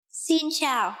Xin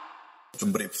chào.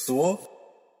 Jumbrip suo.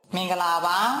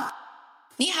 Mingalaba.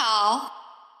 Ni hao.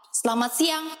 Selamat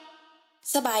siang.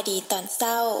 สบายดีตอนเ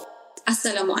ช้า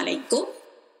Assalamualaikum.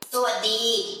 สวัสดี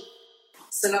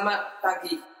Selamat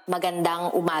pagi.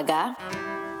 Magandang umaga.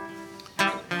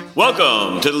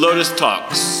 Welcome to the Lotus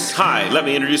Talks. Hi, let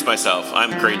me introduce myself.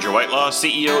 I'm Granger Whitelaw,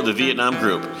 CEO of the Vietnam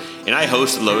Group, and I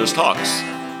host the Lotus Talks.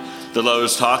 The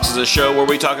Lotus Talks is a show where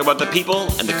we talk about the people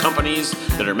and the companies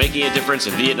that are making a difference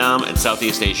in Vietnam and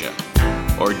Southeast Asia,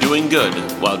 or doing good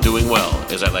while doing well,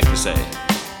 as I like to say.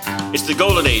 It's the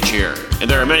golden age here, and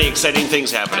there are many exciting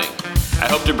things happening. I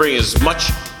hope to bring as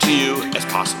much to you as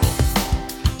possible.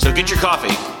 So get your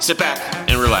coffee, sit back,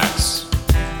 and relax.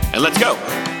 And let's go!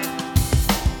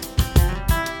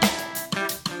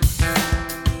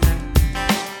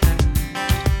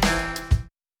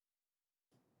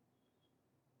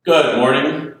 Good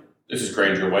morning. This is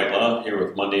Granger Whitelaw here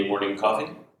with Monday Morning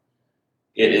Coffee.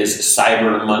 It is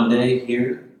Cyber Monday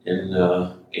here in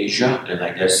Asia, and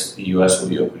I guess the U.S. will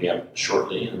be opening up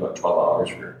shortly in about 12 hours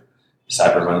for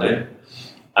Cyber Monday.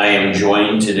 I am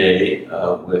joined today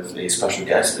with a special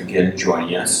guest, again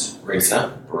joining us,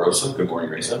 Rayssa Barroso. Good morning,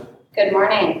 Rayssa. Good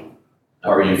morning.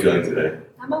 How are you feeling today?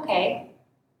 I'm okay.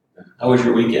 How was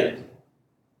your weekend?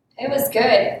 It was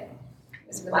good. It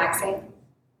was relaxing.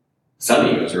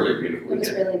 Sunny. It was really beautiful. It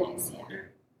was really nice, yeah.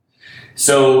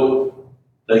 So,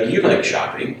 like, you like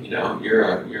shopping, you know, you're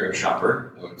a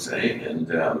shopper, I would say, and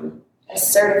a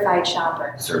certified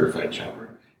shopper.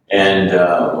 And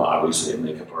well, obviously a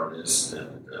makeup artist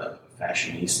and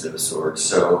fashionista of sorts.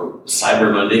 So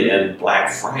Cyber Monday and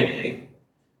Black Friday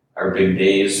are big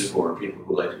days for people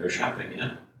who like to go shopping,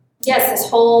 yeah? Yes, this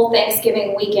whole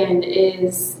Thanksgiving weekend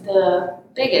is the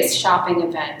biggest shopping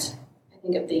event, I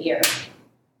think, of the year.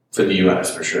 For the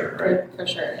U.S., for sure, right? For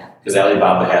sure, yeah. Because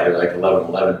Alibaba had their, like,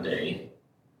 11/11 day,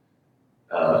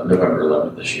 November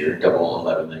 11th this year, double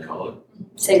 11 they call it.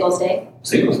 Singles Day,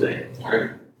 yeah.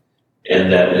 Right?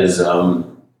 And that is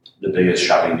the biggest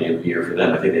shopping day of the year for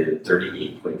them. I think they did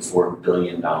 $38.4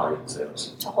 billion in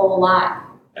sales. It's a whole lot.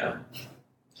 Yeah.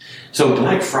 So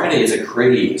Black Friday is a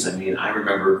craze. I mean, I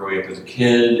remember growing up as a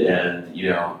kid and, you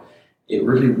know, it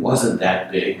really wasn't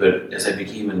that big, but as I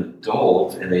became an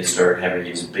adult and they started having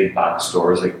these big box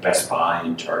stores like Best Buy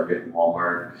and Target and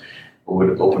Walmart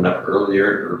would open up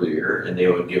earlier and earlier, and they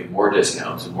would give more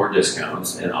discounts,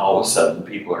 and all of a sudden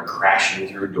people are crashing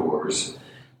through doors,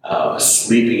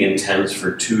 sleeping in tents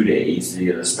for 2 days to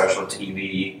get a special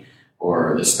TV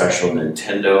or the special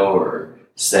Nintendo or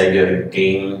Sega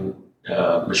game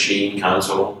machine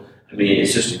console. I mean,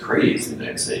 it's just a craze in the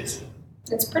United States.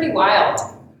 It's pretty wild.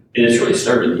 And it's really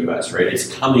started in the U.S., right?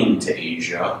 It's coming to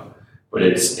Asia, but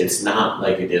it's not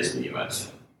like it is in the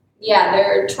U.S. Yeah,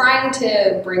 they're trying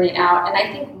to bring it out, and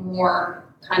I think more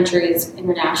countries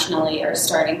internationally are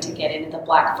starting to get into the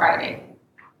Black Friday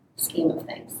scheme of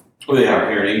things. Well, they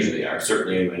are. Here in Asia, they are.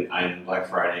 Certainly, I'm Black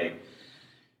Friday.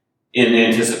 In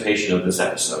anticipation of this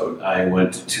episode, I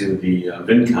went to the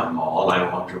Vincom Mall, and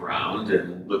I walked around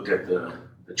and looked at the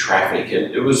traffic,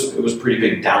 and it was pretty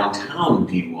big. Downtown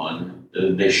D1,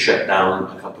 they shut down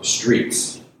a couple of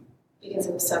streets. Because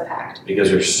it was so packed. Because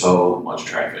there's so much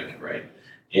traffic, right?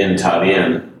 In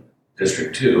Talian,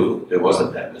 District 2, it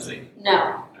wasn't that busy.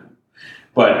 No.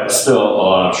 But still a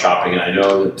lot of shopping, and I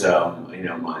know that,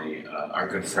 our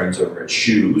good friends over at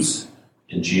Shoes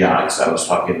in Geox, I was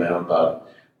talking to them about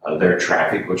their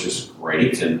traffic, which is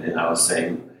great, and I was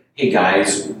saying, hey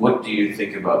guys, what do you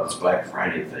think about this Black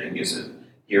Friday thing? Is it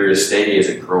here to stay? Is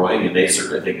it growing? And they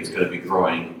certainly think it's going to be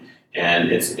growing,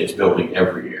 and it's building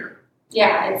every year.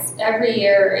 Yeah, every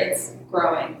year it's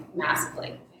growing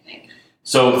massively, I think.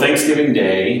 So Thanksgiving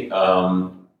Day,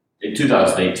 in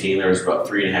 2018, there was about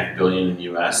 $3.5 billion in the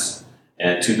U.S.,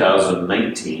 and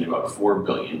 2019, about $4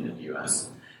 billion in the U.S.,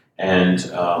 and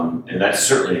that's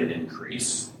certainly an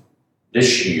increase.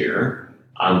 This year,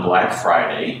 on Black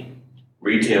Friday,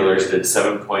 retailers did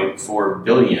 $7.4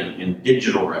 billion in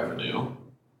digital revenue.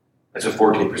 That's a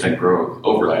 14% growth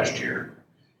over last year.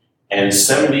 And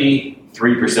 73%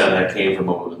 of that came from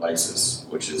mobile devices,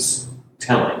 which is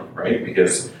telling, right?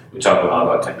 Because we talk a lot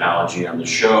about technology on the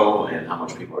show and how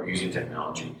much people are using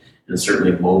technology. And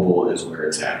certainly mobile is where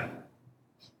it's at.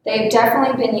 They've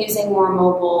definitely been using more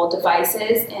mobile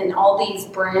devices, and all these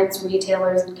brands,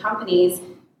 retailers, and companies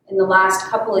in the last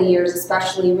couple of years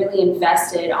especially really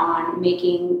invested on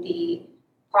making the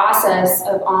process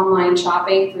of online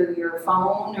shopping through your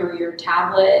phone or your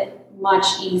tablet much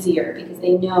easier, because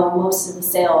they know most of the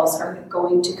sales are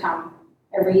going to come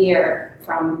every year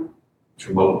from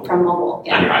mobile.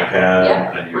 Yeah. On your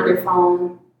iPad, on your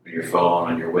phone. your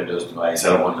phone, on your Windows device. I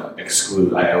don't want to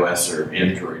exclude iOS or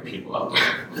Android people out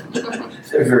there.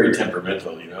 They're very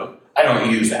temperamental, I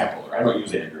don't use Apple or I don't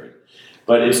use Android.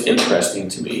 But it's interesting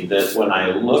to me that when I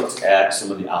looked at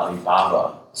some of the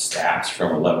Alibaba stats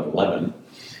from 11/11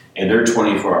 and their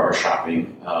 24-hour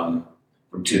shopping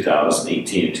from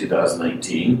 2018 to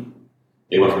 2019,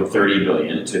 they went from 30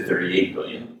 billion to 38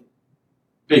 billion.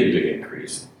 Big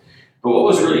increase. But what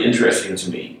was really interesting to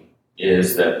me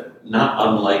is that not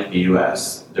unlike the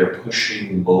US, they're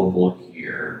pushing mobile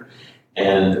here,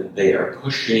 and they are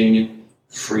pushing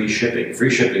free shipping. Free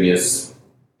shipping it's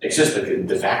just like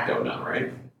de facto now,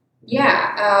 right?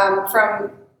 Yeah,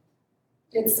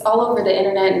 it's all over the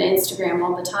internet and Instagram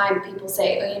all the time. People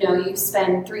say, you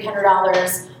spend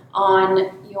 $300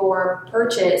 on your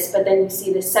purchase, but then you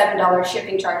see the $7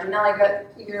 shipping charge, and now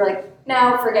you're like,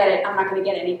 no, forget it. I'm not going to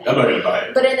get anything. I'm not going to buy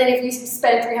it. But then if you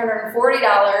spend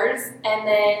 $340 and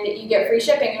then you get free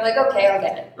shipping, you're like, okay, I'll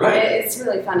get it. Right. It's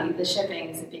really funny. The shipping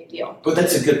is a big deal. But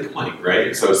that's a good point,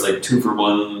 right? So it's like 2 for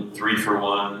 1, 3 for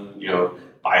 1,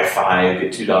 buy 5,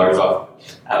 get $2 off.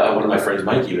 One of my friends,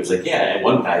 Mikey, was like, yeah, and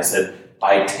one guy said,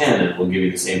 buy 10 and we'll give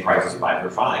you the same price as buy for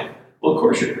 5. Well, of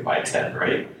course you're going to buy 10,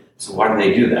 right? So why do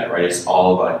they do that, right? It's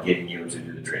all about getting you to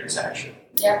do the transaction.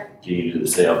 Yeah. Getting you to do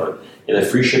the sale. But the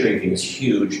free shipping thing is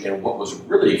huge. And what was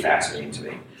really fascinating to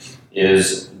me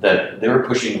is that they were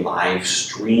pushing live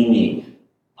streaming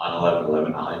on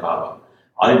 11/11 Alibaba.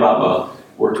 Alibaba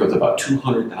worked with about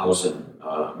 200,000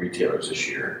 retailers this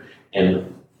year,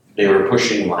 and they were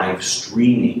pushing live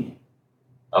streaming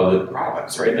of the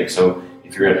products, right? Like, so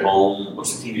if you're at home,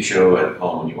 what's the TV show at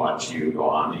home you watch? You go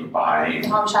on and you buy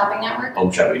Home Shopping Network?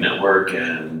 Home Shopping Network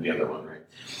and the other one, right?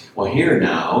 Well, here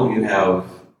now you have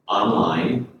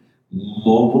online,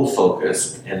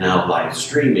 mobile-focused, and now live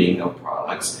streaming of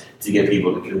products to get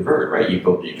people to convert, right? You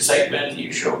build the excitement,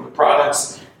 you show them the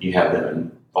products, you have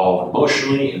them involved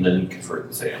emotionally, and then you convert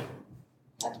the sale.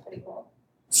 That's pretty cool.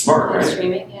 Smart, Live right?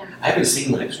 streaming, yeah. I haven't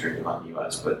seen live streaming on the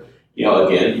US, but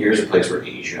again, here's a place where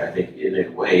Asia, I think, in a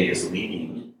way, is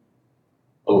leading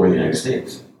over the United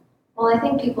States. Well, I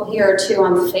think people here are too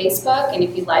on Facebook, and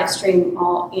if you live stream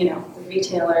all, the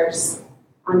retailers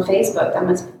on Facebook, that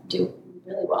must do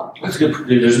really well. That's good.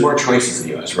 There's more choices in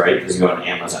the US, right? Because you go on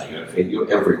Amazon, you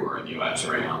go everywhere in the US,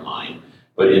 right, online.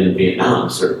 But in Vietnam,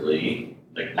 certainly,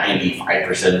 like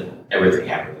 95% everything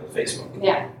happens on Facebook.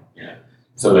 Yeah.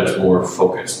 So that's more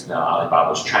focused. Now,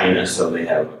 Alibaba's China, so they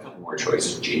have a couple more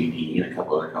choices, JD and a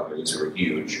couple other companies who are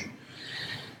huge.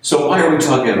 So why are we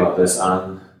talking about this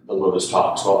on the Lotus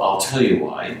Talks? Well, I'll tell you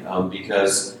why.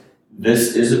 Because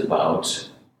this is about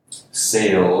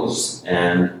sales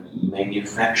and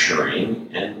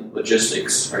manufacturing and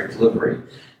logistics, right, delivery.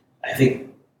 I think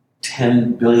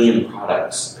 10 billion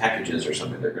packages or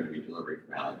something they're going to be delivering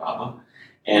from Alibaba.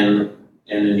 And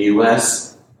in the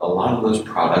US, a lot of those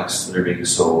products that are being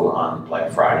sold on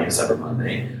Black Friday and Cyber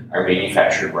Monday are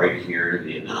manufactured right here in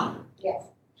Vietnam. Yes.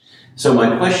 So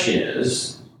my question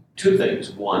is 2 things.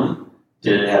 One,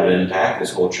 did it have an impact,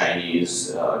 this whole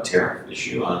Chinese tariff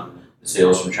issue on the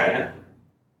sales from China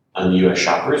on the U.S.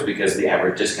 shoppers? Because the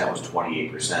average discount was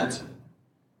 28%.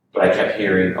 But I kept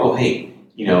hearing, oh, hey,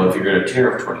 if you're going to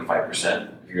tariff 25%,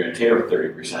 if you're going to tariff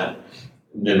 30%,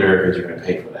 the Americans are going to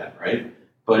pay for that, right?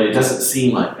 But it doesn't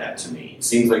seem like that to me. It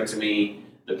seems like to me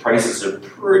the prices are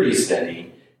pretty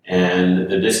steady and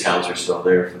the discounts are still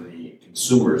there for the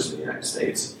consumers in the United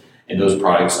States. And those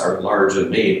products are largely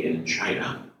made in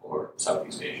China or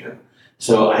Southeast Asia.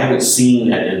 So I haven't seen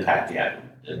that impact yet.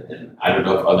 And I don't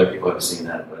know if other people have seen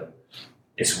that, but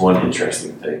it's one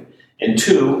interesting thing. And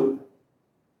 2,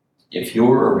 if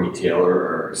you're a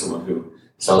retailer or someone who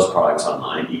sells products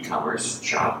online, e-commerce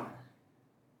shop,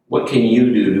 what can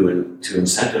you do to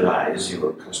incentivize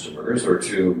your customers or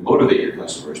to motivate your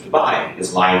customers to buy?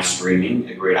 Is live streaming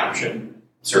a great option?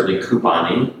 Certainly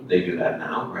couponing, they do that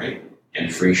now, right?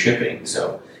 And free shipping.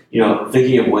 So,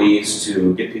 thinking of ways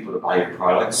to get people to buy your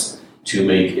products, to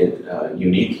make it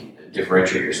unique,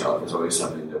 differentiate yourself is always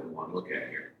something that we want to look at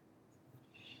here.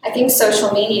 I think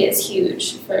social media is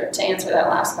huge to answer that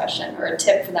last question, or a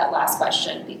tip for that last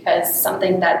question, because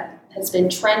something that has been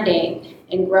trending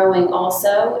and growing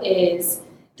also is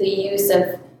the use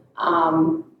of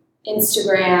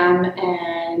Instagram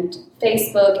and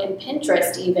Facebook and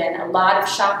Pinterest even. A lot of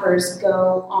shoppers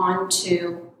go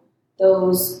onto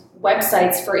those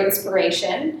websites for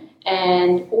inspiration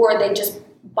or they just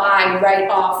buy right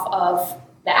off of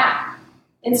the app.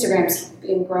 Instagram's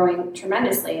been growing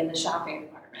tremendously in the shopping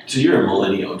department. So you're a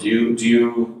millennial. Do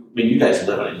you mean, you guys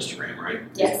live on Instagram, right?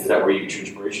 Yes. Is that where you get your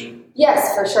inspiration?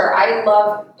 Yes, for sure. I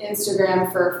love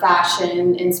Instagram for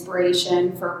fashion,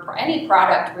 inspiration, for any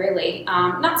product, really.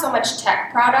 Not so much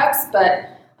tech products, but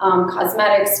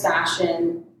cosmetics,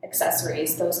 fashion,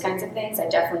 accessories, those kinds of things. I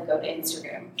definitely go to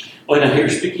Instagram. Well, now here,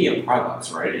 speaking of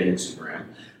products, right, in Instagram,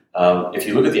 if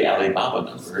you look at the Alibaba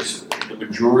numbers, the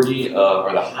majority of,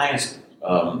 or the highest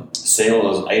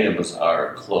sales items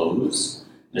are clothes,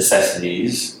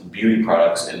 necessities, beauty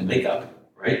products, and makeup,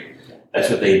 right? That's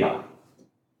what they buy.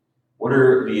 What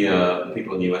are the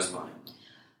people in the U.S. buying?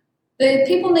 The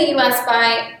people in the U.S.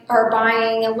 are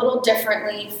buying a little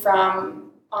differently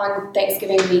from on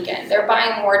Thanksgiving weekend. They're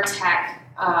buying more tech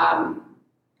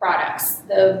products.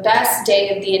 The best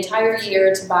day of the entire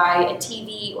year to buy a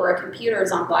TV or a computer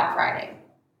is on Black Friday.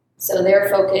 So their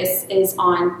focus is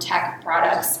on tech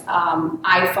products.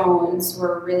 iPhones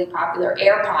were really popular.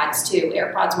 AirPods too.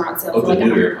 AirPods were on sale. Oh, the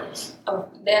new AirPods.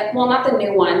 Well, not the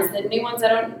new ones. The new ones,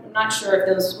 I'm not sure if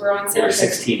those were on sale. They're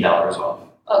 $16 off.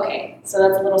 Okay, so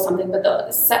that's a little something. But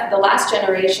the last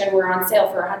generation were on sale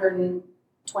for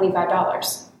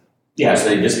 $125. Yeah, so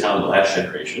they discounted the last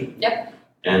generation. Yep.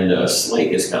 And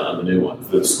slight discount on the new ones,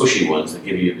 the squishy ones that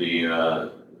give you the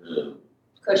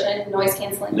cushion, noise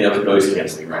canceling. The noise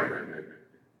canceling, right.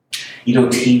 You know,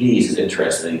 TVs is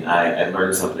interesting. I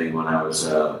learned something when I was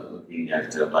looking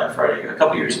at Black Friday a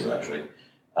couple years ago, actually.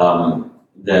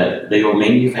 That they will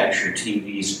manufacture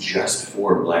TVs just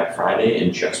for Black Friday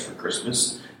and just for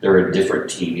Christmas. They're a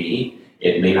different TV.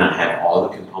 It may not have all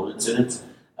the components in it.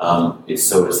 It's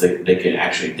so as they can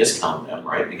actually discount them,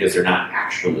 right? Because they're not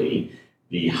actually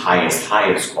the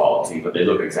highest quality, but they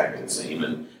look exactly the same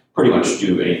and pretty much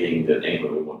do anything that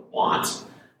anyone would want.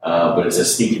 But it's a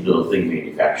sneaky little thing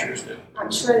manufacturers do. I'm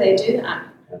sure they do that.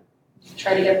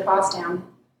 Try to get the cost down.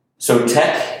 So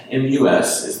tech in the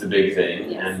U.S. is the big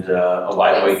thing. Yes. And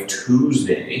by the way,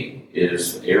 Tuesday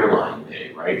is Airline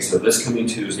Day, right? So this coming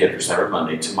Tuesday after Cyber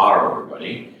Monday, tomorrow,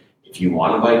 everybody, if you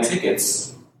want to buy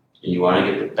tickets and you want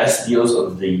to get the best deals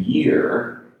of the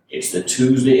year, it's the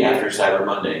Tuesday after Cyber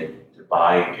Monday to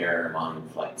buy airline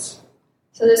flights.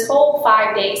 So this whole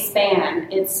 5-day span,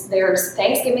 there's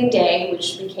Thanksgiving Day,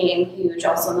 which became huge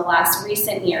also in the last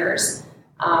recent years,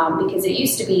 because it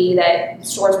used to be that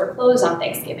stores were closed on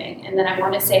Thanksgiving. And then I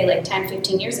want to say like 10,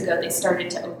 15 years ago, they started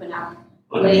to open up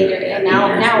later. And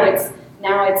now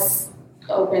it's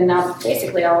opened up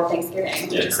basically all of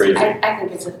Thanksgiving. Yeah, it's crazy. I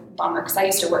think it's a bummer because I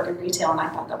used to work in retail and I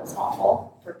thought that was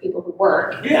awful for people who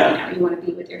work. Yeah. You want to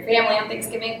be with your family on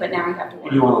Thanksgiving, but now you have to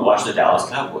work. You want to watch the Dallas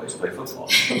Cowboys play football.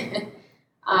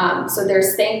 So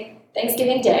there's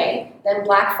Thanksgiving Day, then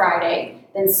Black Friday,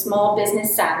 then Small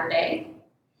Business Saturday,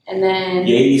 and then...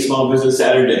 Yay, Small Business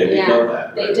Saturday. We love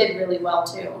that. They did really well,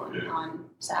 too, on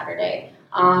Saturday.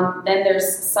 Then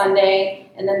there's Sunday,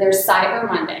 and then there's Cyber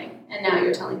Monday. And now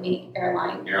you're telling me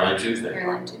Airline Tuesday.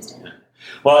 Yeah.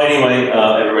 Well, anyway,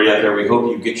 everybody out there, we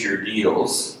hope you get your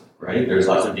deals, right? There's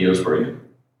lots of deals for you.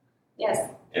 Yes.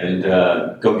 And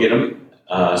go get them.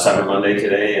 Cyber Monday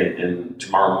today and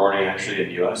tomorrow morning, actually, in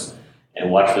the U.S.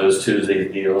 And watch those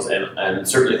Tuesday deals. And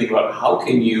certainly think about how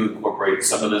can you incorporate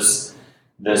some of this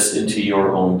into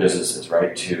your own businesses,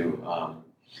 right? To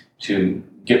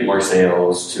get more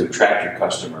sales, to attract your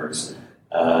customers.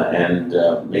 And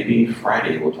maybe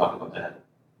Friday we'll talk about that.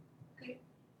 Okay.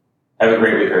 Have a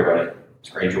great week, everybody. It's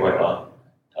Granger Whitelaw.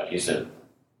 Talk to you soon.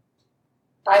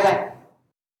 Bye-bye.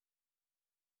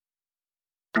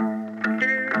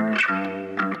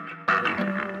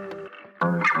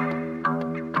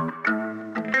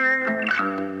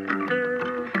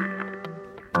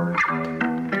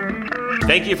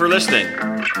 Thank you for listening.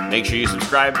 Make sure you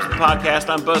subscribe to the podcast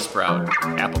on Buzzsprout,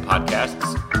 Apple Podcasts,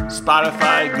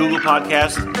 Spotify, Google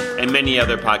Podcasts, and many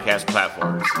other podcast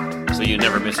platforms, so you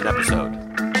never miss an episode.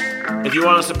 If you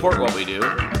want to support what we do,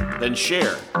 then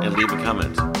share and leave a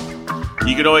comment.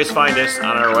 You can always find us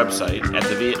on our website at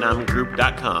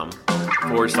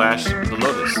thevietnamgroup.com/The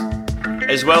Lotus,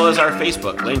 as well as our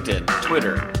Facebook, LinkedIn,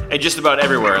 Twitter, and just about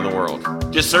everywhere in the world.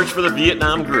 Just search for the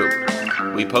Vietnam Group.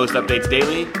 We post updates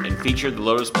daily and feature the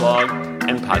Lotus blog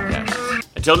and podcasts.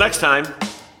 Until next time,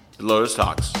 the Lotus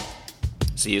Talks.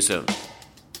 See you soon.